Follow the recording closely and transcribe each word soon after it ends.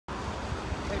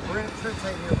Hey Brent, Trent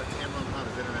Tate here with Tameron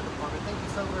Honda's Internet Department. Thank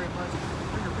you so very much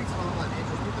for your recent online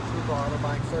interest with the Hoover Auto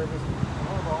Buying Service.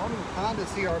 One of our all-new Honda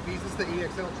CRVs. This is the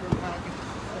EXL trim package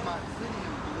for my city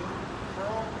in blue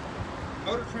pearl.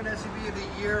 Motor Trend SUV of the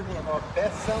year, one of our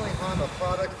best-selling Honda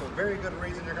products for very good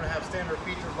reason. You're going to have standard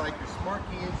features like your smart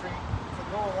key entry to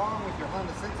go along with your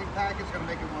Honda sensing package. Going to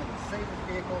make it one of the safest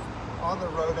vehicles on the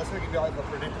road. That's going to give you all the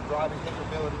predictive driving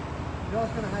capability. You're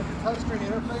also going to have your touchscreen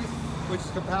interface, which is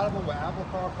compatible with Apple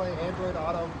CarPlay, Android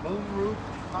Auto, moonroof,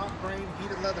 top frame,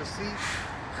 heated leather seats,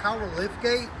 power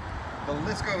liftgate. The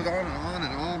list goes on and on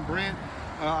and on, Brent.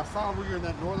 I saw we were in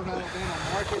that northern Alabama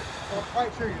market. So I'm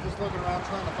quite sure you're just looking around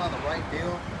trying to find the right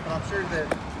deal. But I'm sure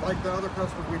that, like the other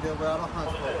customers we deal with out of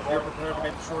Huntsville, you're prepared to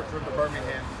make the short trip to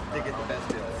Birmingham to get the best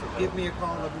deal. So give me a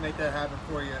call and let me make that happen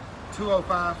for you.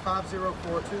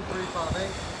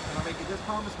 205-504-2358. And I'll make you this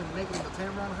promise when you make it into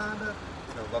Tameron Honda.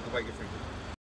 Love the way you treat you.